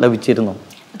ലഭിച്ചിരുന്നോ?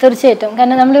 തീർച്ചയായിട്ടും.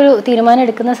 കാരണം നമ്മളൊരു തീരുമാനം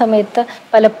എടുക്കുന്ന സമയത്ത്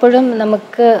പലപ്പോഴും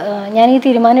ഞാൻ ഈ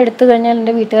തീരുമാനം എടുത്തു കഴിഞ്ഞാൽ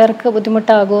എൻ്റെ വീട്ടുകാർക്ക്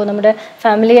ബുദ്ധിമുട്ടാകുമോ, നമ്മുടെ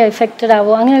ഫാമിലി എഫക്റ്റഡ്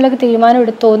ആവുമോ, അങ്ങനെയുള്ള തീരുമാനം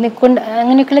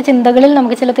അങ്ങനെയൊക്കെയുള്ള ചിന്തകളിൽ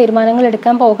നമുക്ക് ചില തീരുമാനങ്ങൾ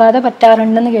എടുക്കാൻ പോകാതെ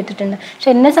പറ്റാറുണ്ടെന്ന് കേട്ടിട്ടുണ്ട്.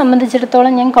 പക്ഷെ എന്നെ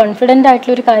സംബന്ധിച്ചിടത്തോളം ഞാൻ കോൺഫിഡൻ്റ്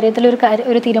ആയിട്ടുള്ള ഒരു കാര്യത്തിൽ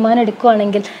ഒരു തീരുമാനം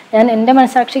എടുക്കുകയാണെങ്കിൽ, ഞാൻ എൻ്റെ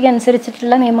മനസാക്ഷിക്ക്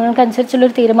അനുസരിച്ചിട്ടുള്ള നിയമങ്ങൾക്ക്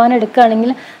അനുസരിച്ചുള്ളൊരു തീരുമാനം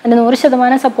എടുക്കുകയാണെങ്കിൽ അതിന്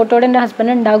 100% സപ്പോർട്ടോടെ എൻ്റെ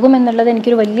ഹസ്ബൻഡ് ഉണ്ടാകും എന്നുള്ളത്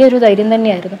എനിക്കൊരു വലിയൊരു ധൈര്യം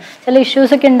തന്നെയായിരുന്നു. ചില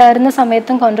ഇഷ്യൂസൊക്കെ ഉണ്ടായിരുന്ന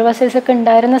സമയത്തും കോൺട്രവേഴ്സീസ് ഒക്കെ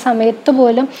ഉണ്ടായിരുന്ന സമയത്ത്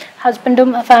പോലും ഹസ്ബൻഡും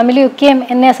ഫാമിലിയും ഒക്കെ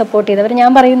എന്നെ സപ്പോർട്ട് ചെയ്തവർ.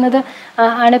 ഞാൻ പറയുന്നത്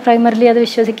ആണ് പ്രൈമറിലി അത്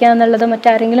വിശ്വസിക്കുക എന്നുള്ളത്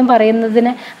മറ്റാരെങ്കിലും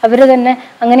പറയുന്നതിന് അവർ തന്നെ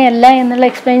അങ്ങനെയല്ല എന്നുള്ള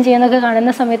എക്സ്പ്ലെയിൻ ചെയ്യുന്നതൊക്കെ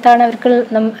കാണുന്ന സമയത്താണ് അവർക്ക്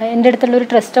എൻ്റെ അടുത്തുള്ളൊരു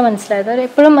ട്രസ്റ്റ് മനസ്സിലായത്. അവർ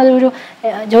എപ്പോഴും അതൊരു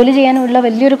ജോലി ചെയ്യാനുള്ള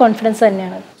വലിയൊരു കോൺഫിഡൻസ്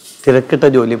തന്നെയാണ്. തിരക്കിട്ട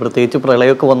ജോലി, പ്രത്യേകിച്ച്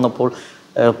പ്രളയമൊക്കെ വന്നപ്പോൾ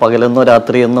പകലെന്നോ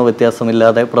രാത്രിയെന്നോ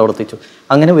വ്യത്യാസമില്ലാതെ പ്രവർത്തിച്ചു.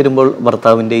 അങ്ങനെ വരുമ്പോൾ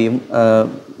ഭർത്താവിൻ്റെയും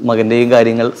മകൻ്റെയും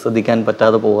കാര്യങ്ങൾ ശ്രദ്ധിക്കാൻ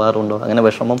പറ്റാതെ പോകാറുണ്ടോ? അങ്ങനെ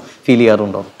വിഷമം ഫീൽ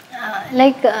ചെയ്യാറുണ്ടോ?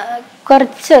 ലൈക്ക്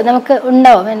കുറച്ച് നമുക്ക്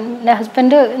ഉണ്ടാവും. എൻ്റെ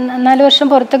ഹസ്ബൻഡ് 4 വർഷം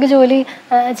പുറത്തൊക്കെ ജോലി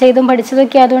ചെയ്തും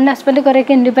പഠിച്ചതൊക്കെ അതുകൊണ്ട് ഹസ്ബൻഡ്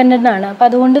കുറേയൊക്കെ ഇൻഡിപെൻഡൻ്റ് ആണ്. അപ്പോൾ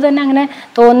അതുകൊണ്ട് തന്നെ അങ്ങനെ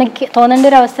തോന്നേണ്ട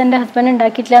ഒരു അവസ്ഥ എൻ്റെ ഹസ്ബൻഡ്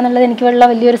ഉണ്ടാക്കിയിട്ടില്ല എന്നുള്ളത് എനിക്കുള്ള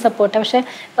വലിയൊരു സപ്പോർട്ടാണ്. പക്ഷേ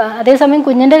അതേസമയം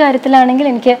കുഞ്ഞിൻ്റെ കാര്യത്തിലാണെങ്കിൽ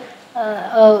എനിക്ക്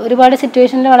ഒരുപാട്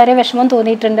സിറ്റുവേഷനിൽ വളരെ വിഷമം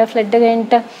തോന്നിയിട്ടുണ്ട്. ഫ്ലഡ്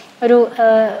കഴിഞ്ഞിട്ട്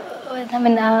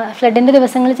ഫ്ലഡിൻ്റെ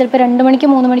ദിവസങ്ങളിൽ ചിലപ്പോൾ 2 മണിക്ക്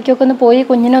 3 മണിക്കൊക്കെ ഒന്ന് പോയി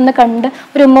കുഞ്ഞിനെ ഒന്ന് കണ്ട്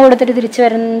ഒരു ഉമ്മ കൊടുത്തിട്ട് തിരിച്ചു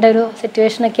വരേണ്ട ഒരു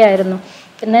സിറ്റുവേഷനൊക്കെ ആയിരുന്നു.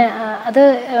 പിന്നെ അത്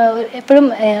എപ്പോഴും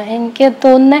എനിക്ക്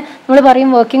തോന്നുന്നത്, നമ്മൾ പറയും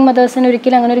വർക്കിംഗ് മദേഴ്സിന്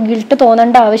ഒരിക്കലും അങ്ങനെ ഒരു ഗിൽട്ട്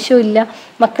തോന്നേണ്ട ആവശ്യമില്ല,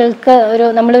 മക്കൾക്ക്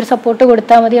നമ്മളൊരു സപ്പോർട്ട്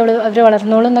കൊടുത്താൽ മതി, അവർ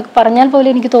വളർന്നോളും എന്നൊക്കെ പറഞ്ഞാൽ പോലും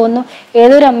എനിക്ക് തോന്നുന്നു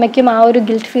ഏതൊരു അമ്മയ്ക്കും ആ ഒരു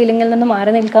ഗിൽറ്റ് ഫീലിങ്ങിൽ നിന്ന്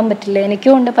മാറി നിൽക്കാൻ പറ്റില്ല.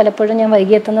 എനിക്കും ഉണ്ട് പലപ്പോഴും ഞാൻ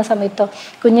വൈകി എത്തുന്ന സമയത്തോ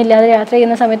കുഞ്ഞില്ലാതെ യാത്ര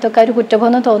ചെയ്യുന്ന സമയത്തൊക്കെ ഒരു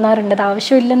കുറ്റബോധം തോന്നാറുണ്ട്. അത്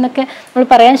ആവശ്യമില്ലെന്നൊക്കെ നമ്മൾ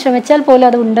പറയാൻ ശ്രമിച്ചാൽ പോലും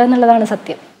അത് ഉണ്ട് എന്നുള്ളതാണ്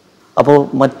സത്യം. അപ്പോൾ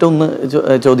മറ്റൊന്ന്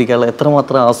ചോദിക്കാനുള്ള,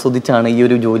 എത്രമാത്രം ആസ്വദിച്ചാണ് ഈ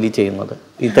ഒരു ജോലി ചെയ്യുന്നത്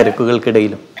ഈ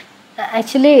തിരക്കുകൾക്കിടയിലും?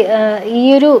 ആക്ച്വലി ഈ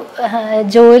ഒരു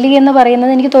ജോലി എന്ന്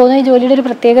പറയുന്നത് എനിക്ക് തോന്നുന്നു ഈ ജോലിയുടെ ഒരു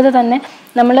പ്രത്യേകത തന്നെ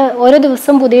നമ്മൾ ഓരോ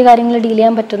ദിവസവും പുതിയ കാര്യങ്ങൾ ഡീൽ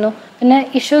ചെയ്യാൻ പറ്റുന്നു. പിന്നെ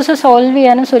ഇഷ്യൂസ് സോൾവ്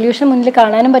ചെയ്യാനും സൊല്യൂഷൻ മുന്നിൽ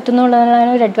കാണാനും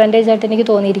പറ്റുന്നുള്ളതാണ് ഒരു അഡ്വാൻറ്റേജ് ആയിട്ട് എനിക്ക്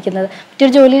തോന്നിയിരിക്കുന്നത്.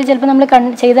 മറ്റൊരു ജോലിയിൽ ചിലപ്പോൾ നമ്മൾ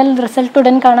ചെയ്താൽ റിസൾട്ട്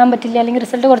ഉടൻ കാണാൻ പറ്റില്ല, അല്ലെങ്കിൽ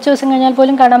റിസൾട്ട് കുറച്ച് ദിവസം കഴിഞ്ഞാൽ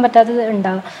പോലും കാണാൻ പറ്റാത്തത്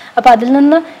ഉണ്ടാകും. അപ്പോൾ അതിൽ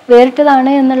നിന്ന്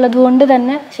വേറിട്ടതാണ് എന്നുള്ളത് കൊണ്ട്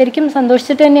തന്നെ ശരിക്കും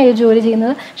സന്തോഷിച്ചിട്ട് തന്നെയാണ് ഈ ജോലി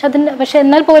ചെയ്യുന്നത്. പക്ഷെ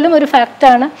എന്നാൽ പോലും ഒരു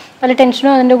ഫാക്റ്റാണ്, പല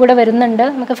ടെൻഷനും അതിൻ്റെ കൂടെ വരുന്നുണ്ട്.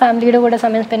 നമുക്ക് ഫാമിലിയുടെ കൂടെ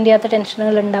സമയം സ്പെൻഡ് ചെയ്യാത്ത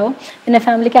ടെൻഷനുകൾ ഉണ്ടാവും, പിന്നെ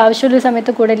ഫാമിലിക്ക് ആവശ്യമുള്ള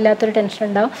സമയത്ത് കൂടെ ഇല്ലാത്തൊരു ടെൻഷൻ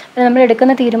ഉണ്ടാവും. പിന്നെ നമ്മൾ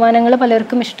എടുക്കുന്ന തീരുമാനങ്ങൾ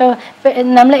പലർക്കും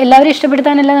നമ്മൾ എല്ലാവരും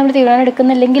ഇഷ്ടപ്പെടുത്താനല്ല നമ്മൾ തീരുമാനം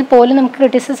എടുക്കുന്നില്ലെങ്കിൽ പോലും നമുക്ക്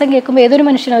ക്രിറ്റിസിസം കേൾക്കുമ്പോൾ ഏതൊരു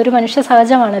മനുഷ്യനും ഒരു മനുഷ്യ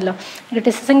സഹജമാണല്ലോ.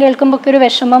 ക്രിറ്റിസിസം കേൾക്കുമ്പോൾ ഒക്കെ ഒരു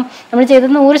വിഷമം, നമ്മൾ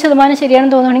ചെയ്തത് 100%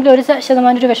 ശരിയാണെന്ന് തോന്നുകയാണെങ്കിൽ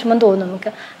 1% ഒരു വിഷമം തോന്നും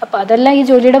നമുക്ക്. അപ്പോൾ അതെല്ലാം ഈ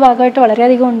ജോലിയുടെ ഭാഗമായിട്ട്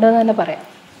വളരെയധികം ഉണ്ടെന്ന് തന്നെ പറയാം.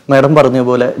 മാഡം പറഞ്ഞ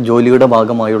പോലെ ജോലിയുടെ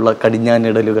ഭാഗമായുള്ള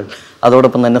കടിഞ്ഞാനിടലുകൾ,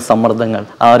 അതോടൊപ്പം തന്നെ സമ്മർദ്ദങ്ങൾ,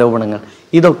 ആരോപണങ്ങൾ,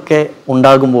 ഇതൊക്കെ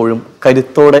ഉണ്ടാകുമ്പോഴും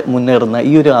കരുത്തോടെ മുന്നേറുന്ന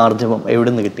ഈ ഒരു ആർജവം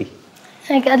എവിടെ നിന്ന് കിട്ടി?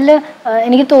 അതിൽ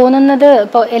എനിക്ക് തോന്നുന്നത്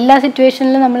ഇപ്പോൾ എല്ലാ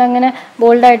സിറ്റുവേഷനിലും നമ്മളങ്ങനെ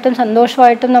ബോൾഡായിട്ടും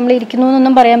സന്തോഷമായിട്ടും നമ്മൾ ഇരിക്കുന്നു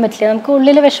എന്നൊന്നും പറയാൻ പറ്റില്ല. നമുക്ക്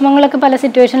ഉള്ളിൽ വിഷമങ്ങളൊക്കെ പല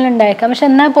സിറ്റുവേഷനിൽ ഉണ്ടായേക്കാം. പക്ഷെ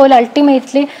എന്നാൽ പോലും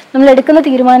അൾട്ടിമേറ്റ്ലി നമ്മൾ എടുക്കുന്ന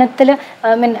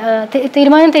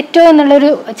തീരുമാനം തെറ്റോ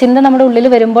എന്നുള്ളൊരു ചിന്ത നമ്മുടെ ഉള്ളിൽ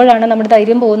വരുമ്പോഴാണ് നമ്മുടെ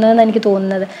ധൈര്യം പോകുന്നതെന്ന് എനിക്ക്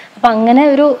തോന്നുന്നത്. അപ്പം അങ്ങനെ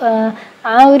ഒരു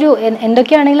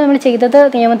എന്തൊക്കെയാണെങ്കിലും നമ്മൾ ചെയ്തത്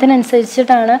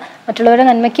നിയമത്തിനനുസരിച്ചിട്ടാണ്, മറ്റുള്ളവരുടെ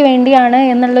നന്മയ്ക്ക് വേണ്ടിയാണ്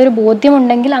എന്നുള്ളൊരു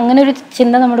ബോധ്യമുണ്ടെങ്കിൽ അങ്ങനെ ഒരു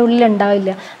ചിന്ത നമ്മുടെ ഉള്ളിൽ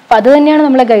ഉണ്ടാവില്ല. അപ്പം അത് തന്നെയാണ്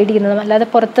നമ്മളെ ഗൈഡ് ചെയ്യുന്നത്. അല്ലാതെ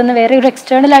പുറത്തുനിന്ന് വേറെ ഒരു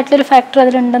എക്സ്റ്റേണൽ ആയിട്ടുള്ളൊരു ഫാക്ടർ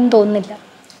അതിലുണ്ടെന്ന് തോന്നുന്നില്ല.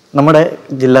 നമ്മുടെ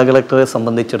ജില്ലാ കളക്ടറെ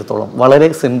സംബന്ധിച്ചിടത്തോളം വളരെ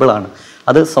സിമ്പിളാണ്.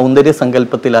 അത് സൗന്ദര്യ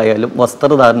സങ്കല്പത്തിലായാലും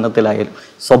വസ്ത്രധാരണത്തിലായാലും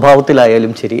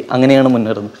സ്വഭാവത്തിലായാലും ശരി, അങ്ങനെയാണ്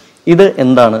മുന്നേറുന്നത്. ഇത്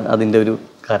എന്താണ് അതിൻ്റെ ഒരു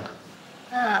കാരണം?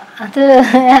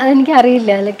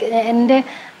 അതെനിക്കറിയില്ല. ലൈക്ക്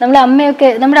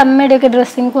നമ്മുടെ അമ്മയുടെയൊക്കെ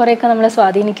ഡ്രസ്സിങ് കുറേയൊക്കെ നമ്മളെ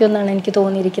സ്വാധീനിക്കുമെന്നാണ് എനിക്ക്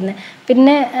തോന്നിയിരിക്കുന്നത്.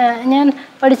 പിന്നെ ഞാൻ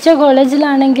പഠിച്ച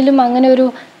കോളേജിലാണെങ്കിലും അങ്ങനെ ഒരു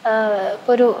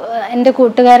എൻ്റെ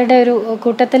കൂട്ടുകാരുടെ ഒരു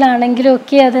കൂട്ടത്തിലാണെങ്കിലും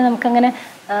ഒക്കെ അത് നമുക്കങ്ങനെ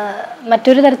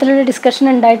മറ്റൊരു തരത്തിലൊരു ഡിസ്കഷൻ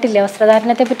ഉണ്ടായിട്ടില്ല.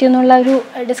 വസ്ത്രധാരണത്തെ പറ്റിയൊന്നുള്ള ഒരു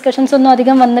ഡിസ്കഷൻസ് ഒന്നും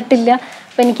അധികം വന്നിട്ടില്ല.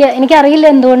 അപ്പോൾ എനിക്കറിയില്ല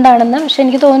എന്തുകൊണ്ടാണെന്ന്. പക്ഷെ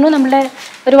എനിക്ക് തോന്നുന്നു നമ്മുടെ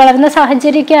ഒരു വളർന്ന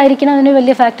സാഹചര്യമൊക്കെ ആയിരിക്കണം അതിന്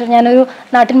വലിയ ഫാക്ടർ. ഞാനൊരു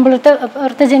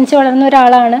പുറത്ത് ജനിച്ച് വളർന്ന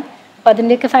ഒരാളാണ്. അപ്പോൾ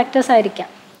അതിൻ്റെയൊക്കെ ഫാക്ടേഴ്സ് ആയിരിക്കാം.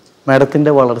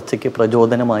 മാഡത്തിൻ്റെ വളർച്ചയ്ക്ക്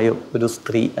പ്രചോദനമായ ഒരു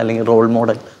സ്ത്രീ അല്ലെങ്കിൽ റോൾ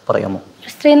മോഡൽ പറയാമോ?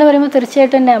 സ്ത്രീ എന്ന് പറയുമ്പോൾ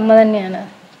തീർച്ചയായിട്ടും എൻ്റെ അമ്മ തന്നെയാണ്.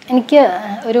 എനിക്ക്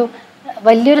ഒരു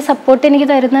വലിയൊരു സപ്പോർട്ട് എനിക്ക്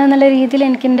തരുന്നതെന്നുള്ള രീതിയിൽ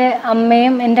എനിക്കെൻ്റെ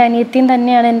അമ്മയും എൻ്റെ അനിയത്തിയും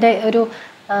തന്നെയാണ് എൻ്റെ ഒരു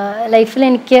ലൈഫിൽ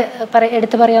എനിക്ക്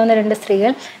എടുത്തു പറയാവുന്ന 2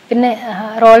 സ്ത്രീകൾ. പിന്നെ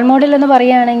റോൾ മോഡൽ എന്ന്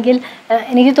പറയുകയാണെങ്കിൽ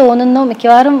എനിക്ക് തോന്നുന്നു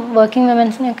മിക്കവാറും വർക്കിംഗ്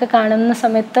വിമൻസിനെയൊക്കെ കാണുന്ന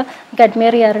സമയത്ത് എനിക്ക്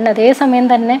അഡ്മയർ ചെയ്യാറുണ്ട്. അതേസമയം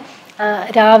തന്നെ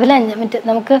രാവിലെ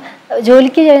നമുക്ക്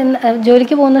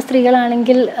ജോലിക്ക് പോകുന്ന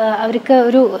സ്ത്രീകളാണെങ്കിൽ അവർക്ക്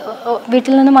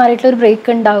വീട്ടിൽ നിന്ന് മാറിയിട്ടുള്ള ഒരു ബ്രേക്ക്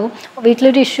ഉണ്ടാകും.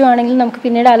 വീട്ടിലൊരു ഇഷ്യൂ ആണെങ്കിൽ നമുക്ക്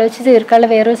പിന്നീട് ആലോചിച്ച് തീർക്കാനുള്ള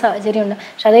വേറൊരു സാഹചര്യമുണ്ട്.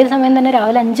 പക്ഷെ അതേ സമയം തന്നെ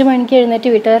രാവിലെ 5 മണിക്ക്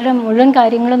എഴുന്നേറ്റ് വീട്ടുകാരുടെ മുഴുവൻ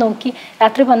കാര്യങ്ങൾ നോക്കി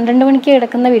രാത്രി 12 മണിക്ക്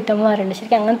കിടക്കുന്ന വീട്ടമ്മമാരുണ്ട്.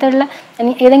 ശരിക്കും അങ്ങനത്തെ ഉള്ള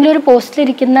ഏതെങ്കിലും ഒരു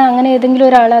പോസ്റ്റിലിരിക്കുന്ന അങ്ങനെ ഏതെങ്കിലും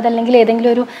ഒരാൾ, അതല്ലെങ്കിൽ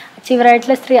ഏതെങ്കിലും ഒരു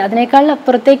അച്ചീവറായിട്ടുള്ള സ്ത്രീ, അതിനേക്കാളും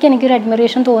അപ്പുറത്തേക്ക് എനിക്കൊരു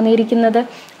അഡ്മിറേഷൻ തോന്നിയിരിക്കുന്നത്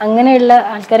അങ്ങനെയുള്ള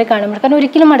ആൾക്കാരെ കാണുമ്പോൾ. കാരണം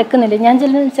ഒരിക്കലും മടക്കുന്നില്ല. ഞാൻ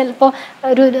ചിലപ്പോൾ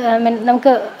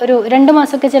നമുക്ക് ഒരു 2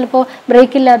 മാസമൊക്കെ ചിലപ്പോൾ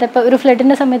ബ്രേക്ക് ഇല്ലാതെ, ഇപ്പോൾ ഒരു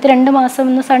ഫ്ലഡിൻ്റെ സമയത്ത് 2 മാസം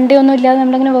സൺഡേ ഒന്നും ഇല്ലാതെ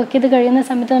നമ്മളിങ്ങനെ വർക്ക് ചെയ്ത് കഴിയുന്ന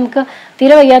സമയത്ത് നമുക്ക്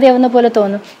തീരെ വയ്യാതെ ആവുന്ന പോലെ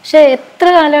തോന്നും. പക്ഷേ എത്ര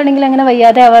കാലമാണെങ്കിലും അങ്ങനെ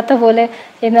വയ്യാതെ ആവാത്ത പോലെ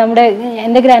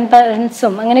എൻ്റെ ഗ്രാൻഡ്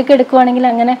പാരൻസും അങ്ങനെയൊക്കെ എടുക്കുവാണെങ്കിൽ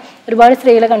അങ്ങനെ ഒരുപാട്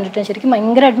സ്ത്രീകളെ കണ്ടിട്ടുണ്ട്. ശരിക്കും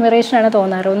ഭയങ്കര അഡ്മിറേഷനാണ്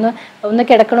തോന്നാറ്. ഒന്ന്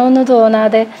കിടക്കണമെന്ന്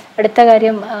തോന്നാതെ അടുത്ത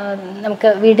കാര്യം നമുക്ക്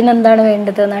വീടിനെന്താണ്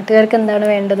വേണ്ടത്, നാട്ടുകാർക്ക് എന്താണ്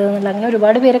വേണ്ടത് എന്നുള്ള അങ്ങനെ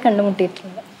ഒരുപാട് പേരെ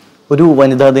കണ്ടുമുട്ടിയിട്ടുണ്ട്. ഒരു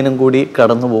വനിതാ ദിനം കൂടി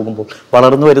കടന്നു പോകുമ്പോൾ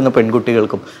വളർന്നു വരുന്ന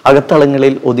പെൺകുട്ടികൾക്കും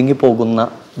അകത്തളങ്ങളിൽ ഒതുങ്ങിപ്പോകുന്ന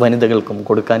വനിതകൾക്കും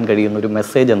കൊടുക്കാൻ കഴിയുന്ന ഒരു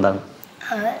മെസ്സേജ് എന്താണ്?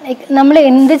 നമ്മൾ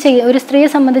ഒരു സ്ത്രീയെ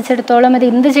സംബന്ധിച്ചിടത്തോളം അത്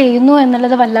എന്ത് ചെയ്യുന്നു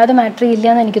എന്നുള്ളത് വല്ലാതെ മാറ്റർ ചെയ്യില്ല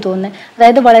എന്ന് എനിക്ക് തോന്നുന്നത്.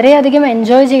 അതായത് വളരെയധികം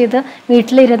എൻജോയ് ചെയ്ത്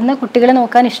വീട്ടിലിരുന്ന് കുട്ടികളെ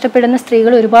നോക്കാൻ ഇഷ്ടപ്പെടുന്ന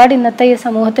സ്ത്രീകൾ ഒരുപാട് ഇന്നത്തെ ഈ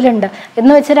സമൂഹത്തിലുണ്ട്.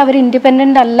 എന്ന് വെച്ചാൽ അവർ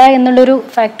ഇൻഡിപെൻഡൻ്റ് അല്ല എന്നുള്ളൊരു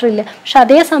ഫാക്ടർ ഇല്ല. പക്ഷെ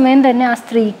അതേസമയം തന്നെ ആ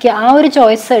സ്ത്രീക്ക് ആ ഒരു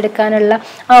ചോയ്സ് എടുക്കാനുള്ള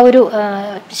ആ ഒരു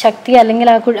ശക്തി അല്ലെങ്കിൽ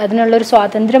അതിനുള്ളൊരു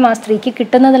സ്വാതന്ത്ര്യം ആ സ്ത്രീക്ക്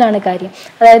കിട്ടുന്നതിലാണ് കാര്യം.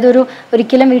 അതായത്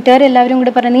ഒരിക്കലും വീട്ടുകാരെല്ലാവരും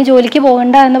കൂടി പറഞ്ഞ് നീ ജോലിക്ക്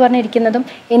പോകണ്ട എന്ന് പറഞ്ഞിരിക്കുന്നതും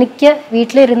എനിക്ക്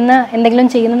വീട്ടിലിരുന്ന് എന്തെങ്കിലും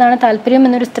ചെയ്യുന്നതാണ് താല്പര്യം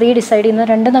എന്നൊരു സ്ത്രീ ഡിസൈഡ് ചെയ്യുന്നത്,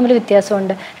 രണ്ടും തമ്മിൽ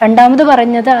വ്യത്യാസമുണ്ട്. രണ്ടാമത്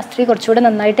പറഞ്ഞത് ആ സ്ത്രീ കുറച്ചുകൂടെ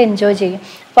നന്നായിട്ട് എൻജോയ് ചെയ്യും.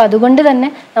 അപ്പോൾ അതുകൊണ്ട് തന്നെ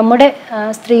നമ്മുടെ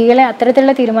സ്ത്രീകളെ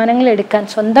അത്തരത്തിലുള്ള തീരുമാനങ്ങൾ എടുക്കാൻ,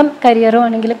 സ്വന്തം കരിയറും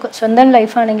ആണെങ്കിലും സ്വന്തം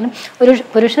ലൈഫാണെങ്കിലും ഒരു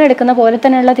പുരുഷനെടുക്കുന്ന പോലെ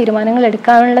തന്നെയുള്ള തീരുമാനങ്ങൾ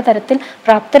എടുക്കാനുള്ള തരത്തിൽ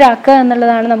പ്രാപ്തരാക്കുക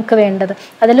എന്നുള്ളതാണ് നമുക്ക് വേണ്ടത്.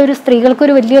 അതിലൊരു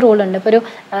സ്ത്രീകൾക്കൊരു വലിയ റോളുണ്ട്.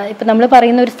 ഇപ്പോൾ നമ്മൾ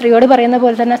പറയുന്ന ഒരു സ്ത്രീയോട് പറയുന്ന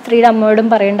പോലെ തന്നെ സ്ത്രീയുടെ അമ്മയോടും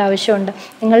പറയേണ്ട ആവശ്യമുണ്ട്.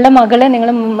 നിങ്ങളുടെ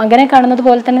മകനെ കാണുന്നത്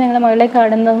പോലെ തന്നെ നിങ്ങളുടെ മകളെ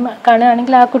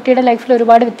കാണുകയാണെങ്കിൽ ആ കുട്ടിയുടെ ലൈഫിൽ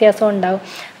ഒരുപാട് വ്യത്യാസം ഉണ്ടാകും.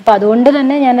 അപ്പോൾ അതുകൊണ്ട്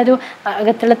തന്നെ ഞാനൊരു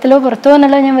അകത്തളത്തിലോ പുറത്തോ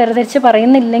എന്നുള്ളത് ഞാൻ വേറെ തിരിച്ച്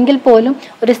പറയുന്നില്ലെങ്കിൽ പോലും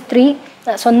ഒരു സ്ത്രീ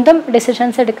സ്വന്തം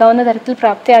ഡിസിഷൻസ് എടുക്കാവുന്ന തരത്തിൽ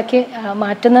പ്രാപ്തിയാക്കി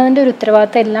മാറ്റുന്നതിൻ്റെ ഒരു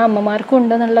ഉത്തരവാദിത്തം എല്ലാ അമ്മമാർക്കും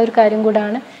ഉണ്ടെന്നുള്ള ഒരു കാര്യം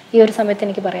കൂടാണ് ഈ ഒരു സമയത്ത്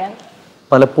എനിക്ക് പറയാൻ.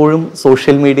 പലപ്പോഴും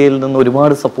സോഷ്യൽ മീഡിയയിൽ നിന്ന്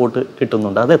ഒരുപാട് സപ്പോർട്ട്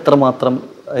കിട്ടുന്നുണ്ട്. അത് എത്രമാത്രം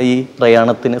ഈ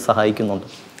പ്രയാണത്തിന് സഹായിക്കുന്നുണ്ട്?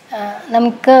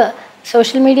 നമുക്ക്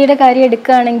സോഷ്യൽ മീഡിയയുടെ കാര്യം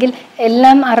എടുക്കുകയാണെങ്കിൽ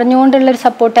എല്ലാം അറിഞ്ഞുകൊണ്ടുള്ളൊരു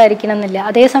സപ്പോർട്ടായിരിക്കണം എന്നില്ല,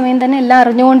 അതേസമയം തന്നെ എല്ലാം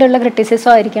അറിഞ്ഞുകൊണ്ടുള്ള ക്രിറ്റിസിസം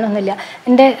ആയിരിക്കണം എന്നില്ല.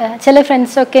 എൻ്റെ ചില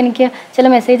ഫ്രണ്ട്സൊക്കെ എനിക്ക് ചില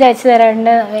മെസ്സേജ് അയച്ചു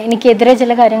തരാറുണ്ട്, എനിക്കെതിരെ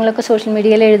ചില കാര്യങ്ങളൊക്കെ സോഷ്യൽ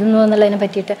മീഡിയയിൽ എഴുതുന്നു എന്നുള്ളതിനെ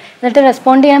പറ്റിയിട്ട്. എന്നിട്ട്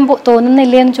റെസ്പോണ്ട് ചെയ്യാൻ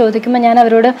തോന്നുന്നില്ലേ എന്ന് ചോദിക്കുമ്പോൾ ഞാൻ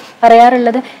അവരോട്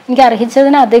പറയാറുള്ളത്, എനിക്ക്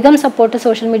അർഹിച്ചതിനധികം സപ്പോർട്ട്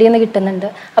സോഷ്യൽ മീഡിയയിൽ നിന്ന് കിട്ടുന്നുണ്ട്.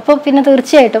 അപ്പോൾ പിന്നെ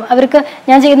തീർച്ചയായിട്ടും അവർക്ക്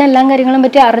ഞാൻ ചെയ്യുന്ന എല്ലാ കാര്യങ്ങളും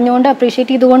പറ്റി അറിഞ്ഞുകൊണ്ട്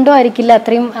അപ്രീഷിയേറ്റ് ചെയ്തുകൊണ്ടോ ആയിരിക്കില്ല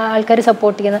അത്രയും ആൾക്കാർ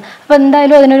സപ്പോർട്ട് ചെയ്യുന്നത്. അപ്പോൾ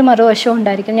എന്തായാലും അതിനൊരു മറുവശവും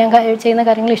ഉണ്ടായിരിക്കും, ഞാൻ ചെയ്യുന്ന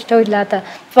കാര്യങ്ങൾ ഇഷ്ടമില്ലാത്ത.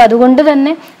 അപ്പോൾ അതുകൊണ്ട്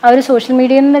തന്നെ ആ ഒരു സോഷ്യൽ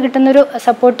മീഡിയയിൽ നിന്ന് കിട്ടുന്നൊരു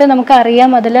സപ്പോർട്ട് നമുക്ക്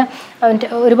അറിയാം. അതിൽ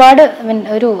ഒരുപാട്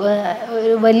ഒരു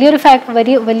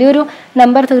വലിയൊരു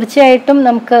നമ്പർ തീർച്ചയായിട്ടും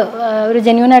നമുക്ക് ഒരു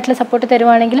ജെന്യൂൻ ആയിട്ടുള്ള സപ്പോർട്ട്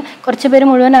തരുവാണെങ്കിൽ കുറച്ച് പേര്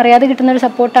മുഴുവൻ അറിയാതെ കിട്ടുന്ന ഒരു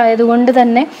സപ്പോർട്ട് ആയതുകൊണ്ട്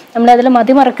തന്നെ നമ്മളതിൽ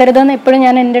മതിമറക്കരുതെന്ന് എപ്പോഴും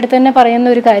ഞാൻ എൻ്റെ അടുത്ത് തന്നെ പറയുന്ന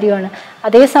ഒരു കാര്യമാണ്.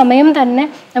 അതേസമയം തന്നെ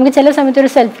നമുക്ക് ചില സമയത്ത്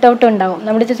ഒരു സെൽഫ് ഡൗട്ട് ഉണ്ടാവും.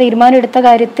 നമ്മുടെ തീരുമാനം എടുത്ത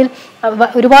കാര്യത്തിൽ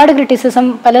ഒരുപാട് ക്രിറ്റിസിസം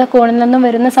പല കോണിൽ നിന്നും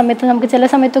വരുന്ന സമയത്ത് നമുക്ക് ചില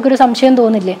സമയത്തൊക്കെ ഒരു സംശയം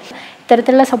തോന്നില്ലേ,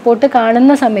 ഇത്തരത്തിലുള്ള സപ്പോർട്ട്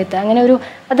കാണുന്ന സമയത്ത്. അങ്ങനെ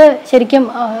അത് ശരിക്കും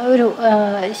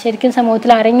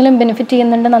സമൂഹത്തിൽ ആരെങ്കിലും ബെനിഫിറ്റ്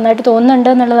ചെയ്യുന്നുണ്ട്, നന്നായിട്ട് തോന്നുന്നുണ്ട്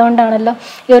എന്നുള്ളതുകൊണ്ടാണല്ലോ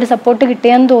ഈ ഒരു സപ്പോർട്ട്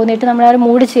കിട്ടിയെന്ന് തോന്നിയിട്ട് നമ്മൾ ആ ഒരു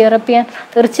മൂഡ് ചിയറപ്പ് ചെയ്യാൻ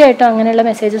തീർച്ചയായിട്ടും അങ്ങനെയുള്ള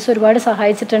മെസ്സേജസ് ഒരുപാട്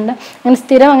സഹായിച്ചിട്ടുണ്ട്. അങ്ങനെ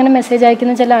സ്ഥിരം അങ്ങനെ മെസ്സേജ്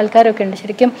അയക്കുന്ന ചില ആൾക്കാരൊക്കെ ഉണ്ട്.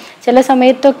 ശരിക്കും ചില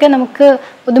സമയത്തൊക്കെ നമുക്ക്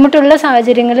ബുദ്ധിമുട്ടുള്ള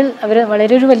സാഹചര്യങ്ങളിൽ അവർ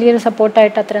വളരെ വലിയൊരു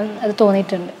സപ്പോർട്ടായിട്ട് അത്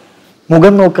തോന്നിയിട്ടുണ്ട്.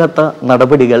 മുഖം നോക്കാത്ത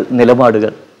നടപടികൾ,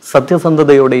 നിലപാടുകൾ,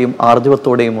 സത്യസന്ധതയോടെയും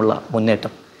ആർജവത്തോടെയുമുള്ള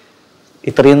മുന്നേറ്റം.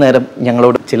 ഇത്രയും നേരം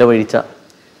ഞങ്ങളോട് ചിലവഴിച്ച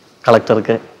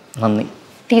കളക്ടർക്ക് നന്ദി.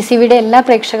 TCVയുടെ എല്ലാ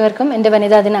പ്രേക്ഷകർക്കും എൻ്റെ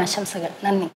വനിതാ ദിന ആശംസകൾ.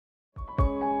 നന്ദി.